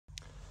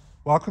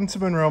Welcome to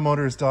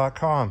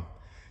MonroeMotors.com.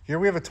 Here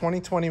we have a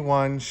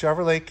 2021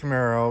 Chevrolet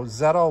Camaro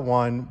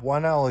ZL1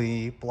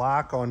 1LE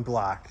black on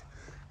black.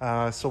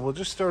 So we'll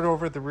just start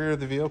over at the rear of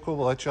the vehicle.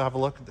 We'll let you have a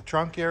look at the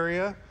trunk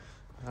area.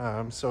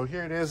 So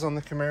here it is on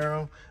the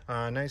Camaro,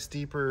 nice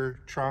deeper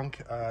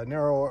trunk,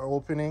 narrow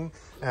opening,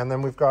 and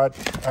then we've got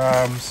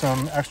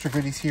some extra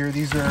goodies here.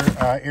 These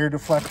are air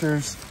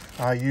deflectors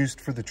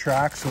used for the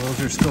track, so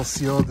those are still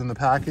sealed in the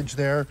package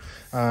there.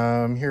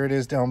 Here it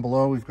is down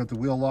below. We've got the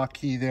wheel lock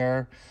key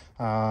there,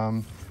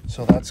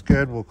 so that's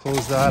good. We'll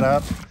close that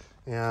up,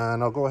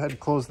 and I'll go ahead and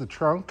close the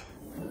trunk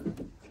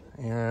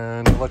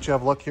and let you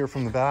have a look here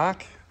from the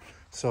back.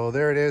 So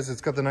there it is. It's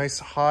got the nice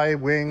high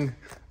wing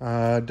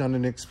done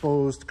in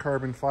exposed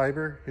carbon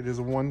fiber. It is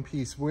a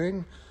one-piece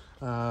wing.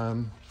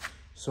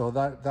 So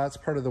that's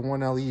part of the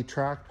 1LE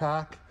track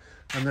pack.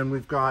 And then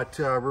we've got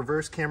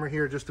reverse camera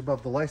here just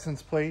above the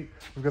license plate.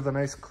 We've got the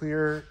nice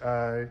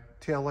clear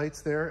tail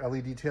lights there,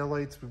 LED tail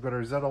lights. We've got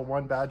our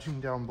ZL1 badging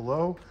down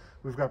below.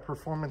 We've got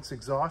performance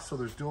exhaust, so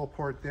there's dual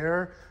port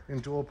there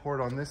and dual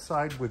port on this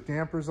side with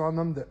dampers on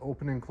them that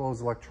open and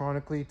close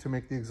electronically to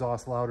make the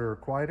exhaust louder or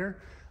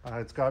quieter.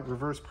 It's got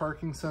reverse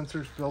parking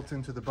sensors built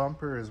into the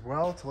bumper as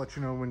well to let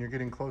you know when you're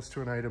getting close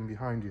to an item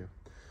behind you.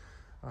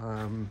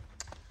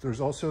 There's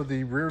also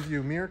the rear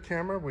view mirror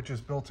camera, which is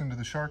built into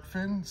the shark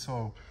fin.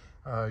 So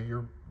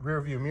your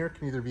rear view mirror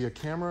can either be a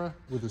camera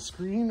with a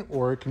screen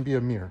or it can be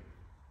a mirror.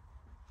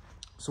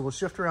 So we'll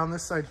shift around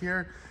this side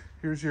here.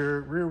 Here's your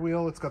rear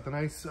wheel. It's got the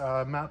nice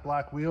matte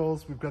black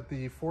wheels. We've got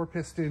the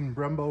 4-piston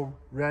Brembo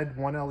red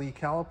 1LE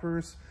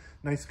calipers.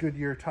 Nice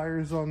Goodyear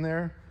tires on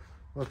there.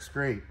 Looks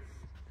great.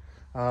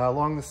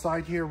 Along the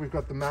side here, we've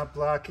got the matte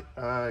black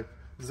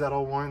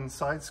ZL1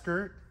 side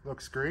skirt.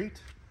 Looks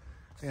great.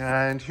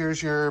 And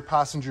here's your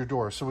passenger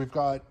door. So we've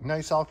got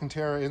nice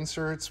Alcantara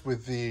inserts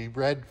with the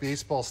red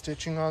baseball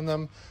stitching on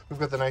them. We've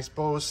got the nice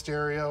Bose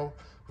stereo.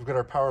 We've got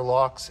our power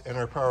locks and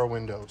our power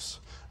windows.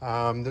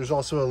 There's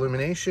also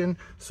illumination.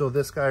 So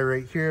this guy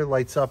right here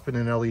lights up in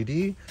an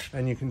LED,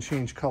 and you can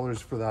change colors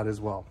for that as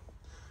well.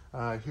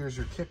 Here's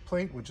your kick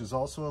plate, which is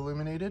also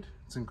illuminated.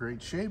 It's in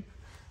great shape.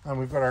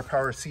 We've got our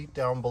power seat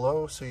down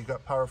below. So you've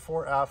got power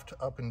fore, aft,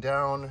 up and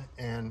down,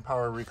 and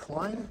power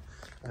recline.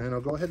 And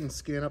I'll go ahead and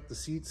scan up the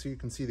seat so you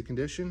can see the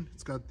condition.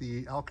 It's got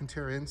the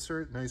Alcantara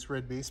insert, nice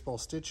red baseball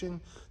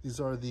stitching. These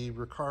are the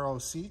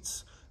Recaro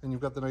seats. And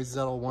you've got the nice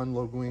ZL1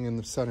 logoing in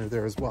the center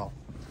there as well.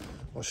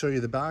 I'll show you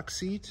the back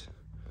seat.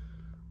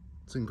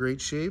 It's in great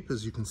shape,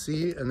 as you can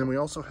see. And then we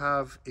also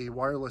have a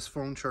wireless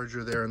phone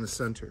charger there in the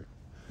center.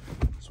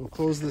 So we'll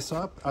close this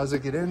up. As I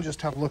get in,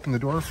 just have a look in the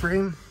door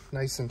frame,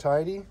 nice and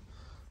tidy.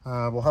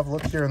 We'll have a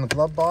look here in the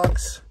glove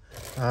box.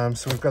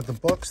 So we've got the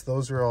books,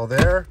 those are all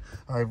there.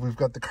 We've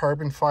got the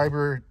carbon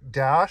fiber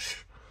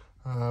dash,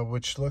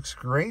 which looks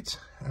great.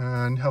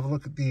 And have a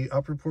look at the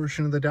upper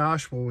portion of the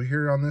dash. What we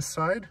hear on this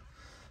side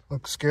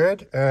looks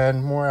good,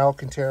 and more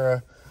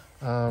Alcantara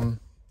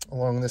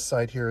along this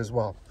side here as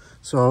well.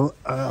 So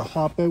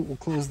hop out, we'll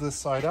close this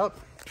side up.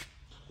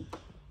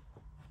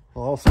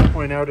 I'll also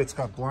point out it's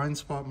got blind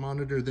spot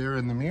monitor there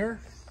in the mirror.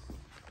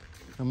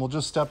 And we'll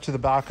just step to the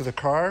back of the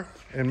car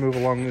and move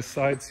along this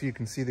side so you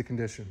can see the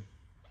condition.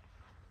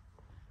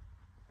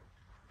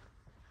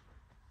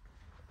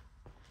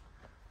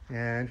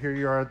 And here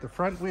you are at the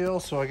front wheel.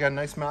 So again,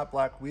 nice matte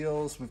black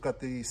wheels. We've got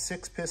the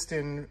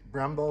 6-piston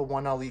Brembo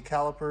 1LE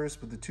calipers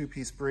with the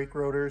 2-piece brake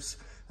rotors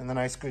and the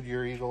nice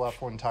Goodyear Eagle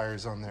F1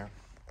 tires on there.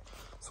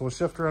 So we'll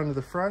shift around to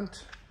the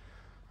front.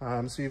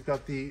 So you've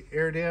got the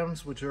air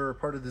dams, which are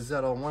part of the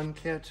ZL1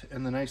 kit,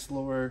 and the nice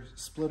lower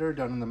splitter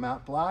done in the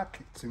matte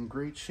black. It's in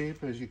great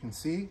shape, as you can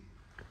see.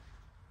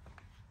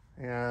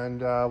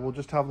 And we'll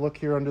just have a look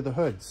here under the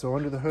hood. So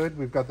under the hood,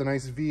 we've got the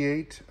nice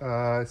V8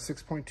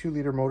 6.2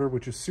 liter motor,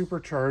 which is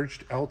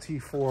supercharged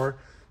LT4,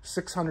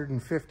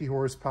 650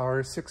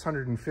 horsepower,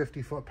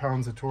 650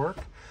 foot-pounds of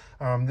torque.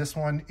 This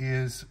one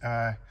is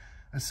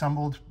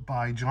assembled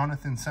by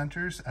Jonathan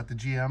Centers at the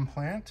GM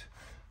plant.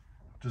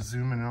 Just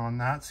zoom in on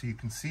that so you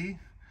can see.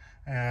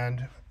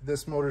 And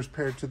this motor is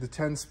paired to the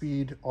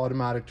 10-speed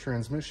automatic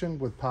transmission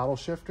with paddle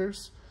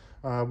shifters.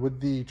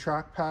 With the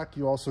track pack,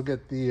 you also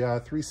get the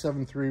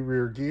 373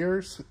 rear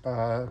gears,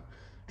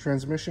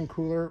 transmission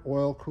cooler,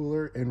 oil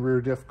cooler, and rear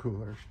diff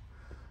cooler.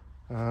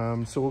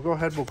 So we'll go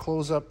ahead, we'll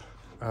close up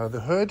the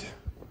hood.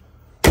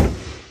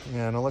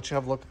 And I'll let you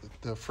have a look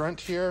at the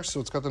front here. So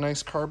it's got the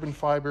nice carbon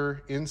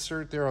fiber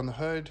insert there on the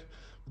hood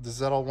with the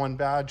ZL1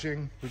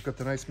 badging. We've got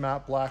the nice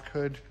matte black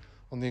hood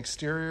on the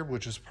exterior,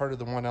 which is part of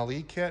the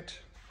 1LE kit.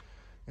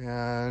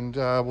 And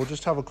we'll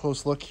just have a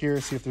close look here,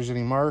 see if there's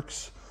any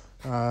marks.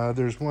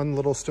 There's one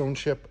little stone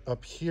chip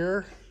up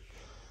here.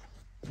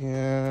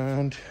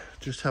 And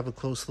just have a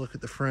close look at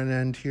the front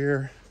end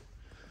here.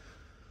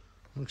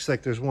 Looks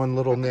like there's one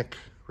little nick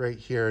right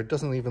here. It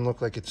doesn't even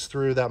look like it's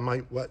through. That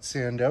might wet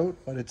sand out,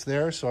 but it's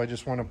there, so I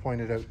just want to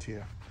point it out to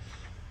you.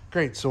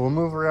 Great, so we'll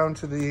move around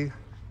to the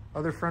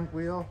other front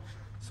wheel.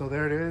 So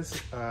there it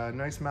is,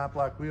 nice matte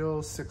black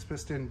wheels,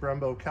 6-piston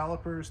Brembo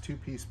calipers,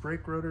 2-piece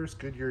brake rotors,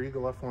 Goodyear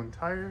Eagle F1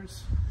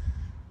 tires.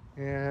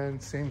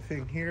 And same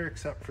thing here,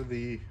 except for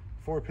the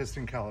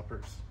 4-piston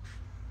calipers.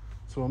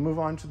 So we'll move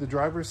on to the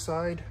driver's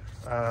side.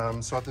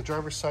 So at the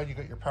driver's side, you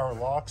got your power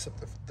locks at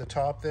the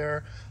top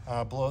there.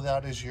 Below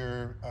that is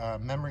your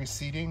memory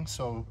seating.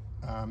 So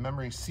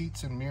memory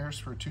seats and mirrors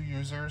for 2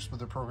 users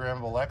with a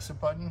programmable exit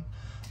button.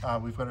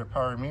 We've got our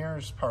power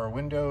mirrors, power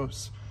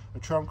windows, a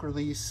trunk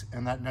release,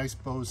 and that nice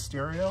Bose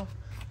stereo.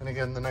 And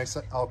again, the nice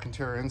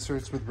Alcantara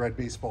inserts with red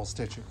baseball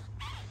stitching.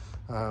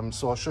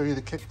 So I'll show you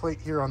the kick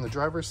plate here on the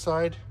driver's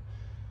side.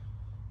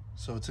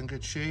 So it's in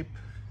good shape.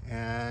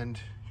 And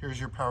here's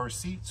your power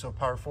seat. So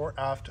power 4,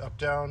 aft, up,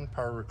 down,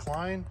 power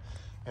recline.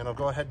 And I'll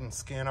go ahead and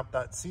scan up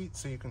that seat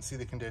so you can see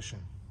the condition.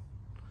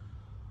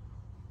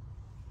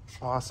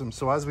 Awesome.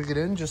 So as we get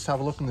in, just have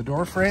a look in the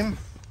door frame.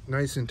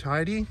 Nice and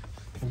tidy.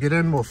 We'll get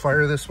in, we'll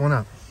fire this one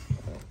up.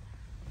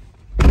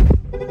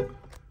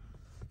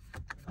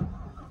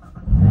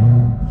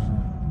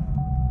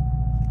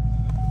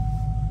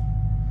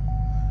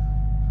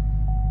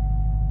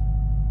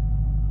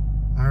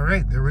 All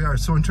right, there we are.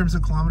 So in terms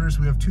of kilometers,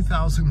 we have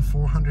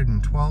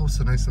 2,412,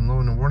 so nice and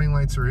low. No warning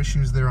lights or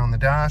issues there on the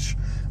dash.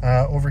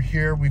 Over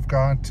here, we've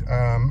got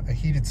a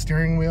heated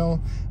steering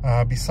wheel.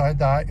 Beside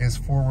that is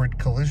forward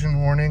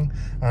collision warning.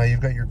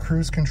 You've got your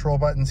cruise control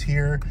buttons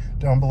here.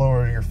 Down below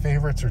are your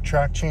favorites or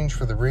track change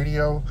for the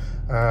radio.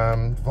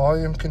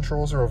 Volume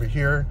controls are over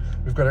here.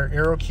 We've got our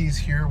arrow keys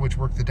here, which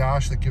work the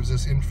dash. That gives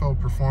us info,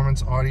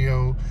 performance,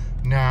 audio,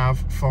 nav,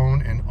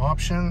 phone, and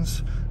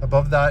options.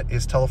 Above that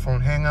is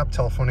telephone hang up,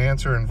 telephone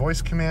answer, and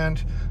voice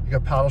command. You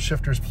got paddle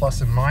shifters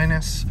plus and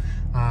minus.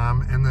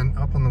 And then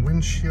up on the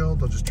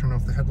windshield, I'll just turn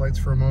off the headlights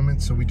for a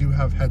moment. So we do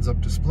have heads-up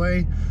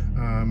display,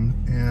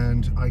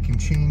 and I can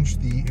change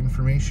the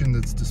information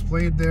that's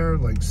displayed there,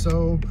 like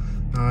so.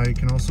 I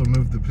can also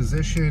move the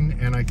position,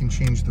 and I can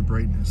change the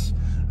brightness.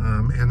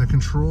 And the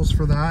controls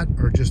for that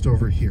are just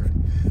over here.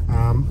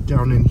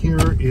 Down in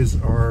here is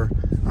our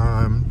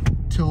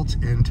tilt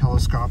and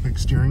telescopic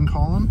steering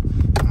column.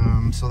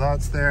 So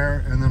that's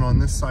there. And then on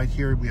this side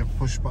here, we have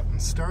push button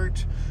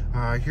start.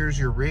 Here's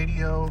your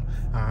radio.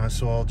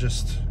 So I'll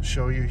just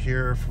show you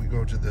here. If we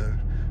go to the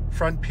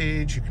front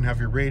page, you can have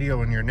your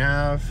radio and your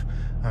nav.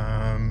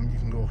 You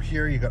can go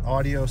here, you got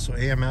audio, so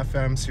AM,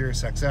 FM,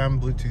 Sirius XM,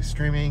 Bluetooth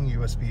streaming,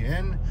 USB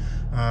in.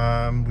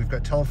 We've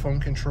got telephone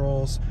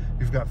controls.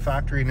 We've got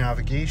factory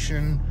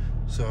navigation.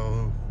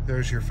 So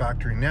there's your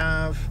factory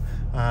nav.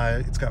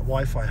 It's got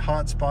Wi-Fi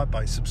hotspot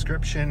by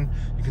subscription.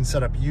 You can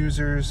set up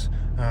users.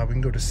 We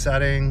can go to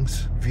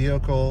settings,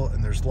 vehicle,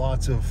 and there's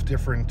lots of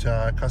different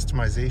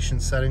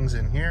customization settings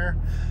in here.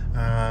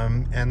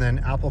 And then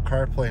Apple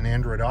CarPlay and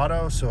Android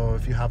Auto. So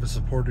if you have a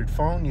supported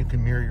phone, you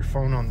can mirror your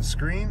phone on the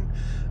screen.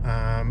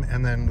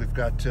 And then we've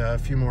got a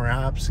few more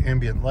apps,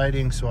 ambient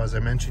lighting. So as I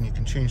mentioned, you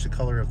can change the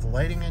color of the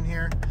lighting in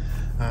here.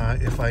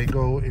 If I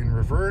go in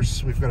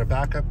reverse, we've got a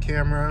backup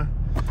camera.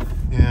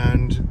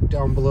 And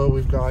down below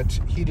we've got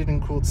heated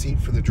and cooled seat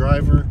for the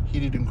driver,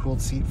 heated and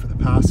cooled seat for the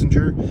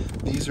passenger.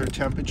 These are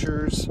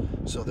temperatures.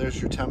 So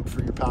there's your temp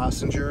for your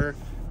passenger.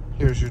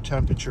 Here's your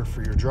temperature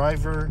for your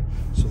driver.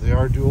 So they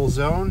are dual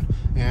zone.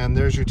 And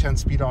there's your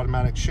 10-speed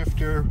automatic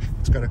shifter.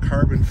 It's got a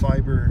carbon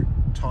fiber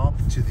top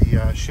to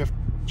the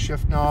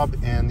shift knob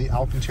and the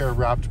Alcantara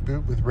wrapped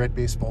boot with red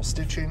baseball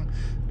stitching.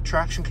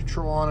 Traction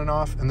control on and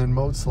off, and then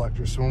mode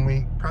selector. So when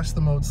we press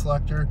the mode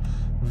selector,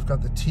 we've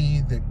got the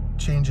T that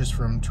changes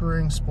from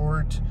touring,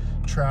 sport,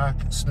 track,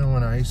 snow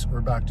and ice,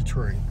 or back to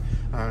touring.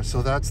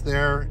 So that's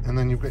there. And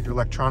then you've got your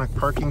electronic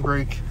parking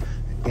brake.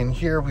 In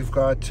here we've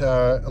got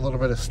a little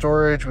bit of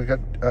storage. We've got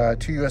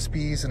 2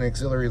 USBs and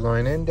auxiliary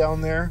line in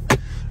down there.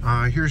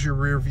 Here's your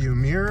rear view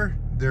mirror.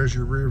 There's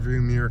your rear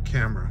view mirror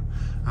camera.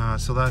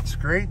 So that's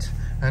great.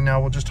 And now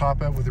we'll just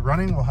hop out with the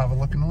running. We'll have a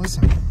look and a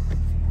listen.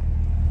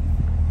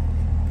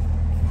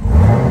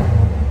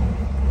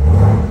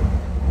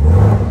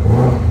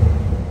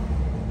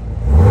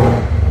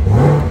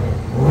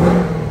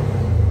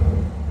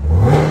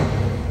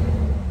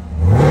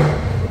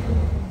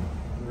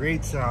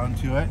 Great sound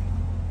to it.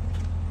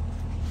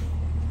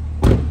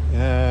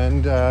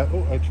 And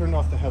oh, I turned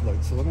off the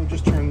headlights, so let me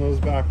just turn those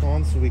back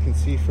on so we can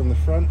see from the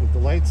front with the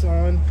lights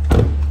on.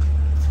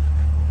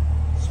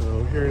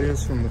 So here it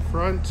is from the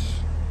front.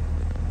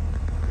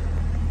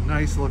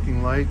 Nice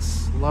looking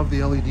lights. Love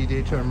the LED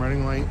daytime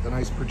running light. The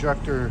nice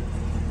projector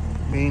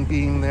main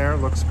beam there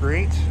looks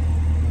great.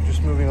 I'm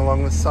just moving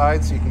along the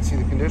side so you can see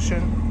the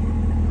condition.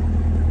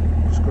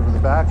 Just go to the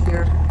back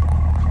here.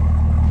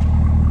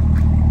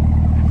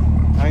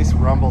 Nice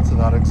rumble to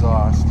that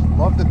exhaust.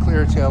 Love the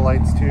clear tail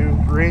lights too.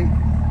 Great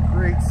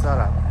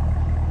setup.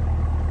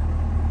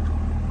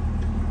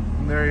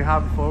 And there you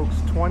have it, folks.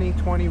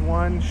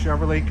 2021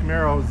 Chevrolet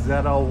Camaro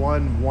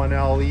ZL1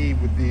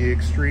 1LE with the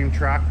Extreme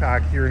Track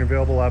Pack here and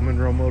available at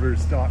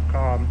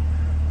MonroeMotors.com.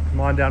 Come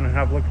on down and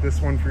have a look at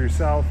this one for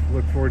yourself.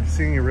 Look forward to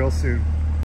seeing you real soon.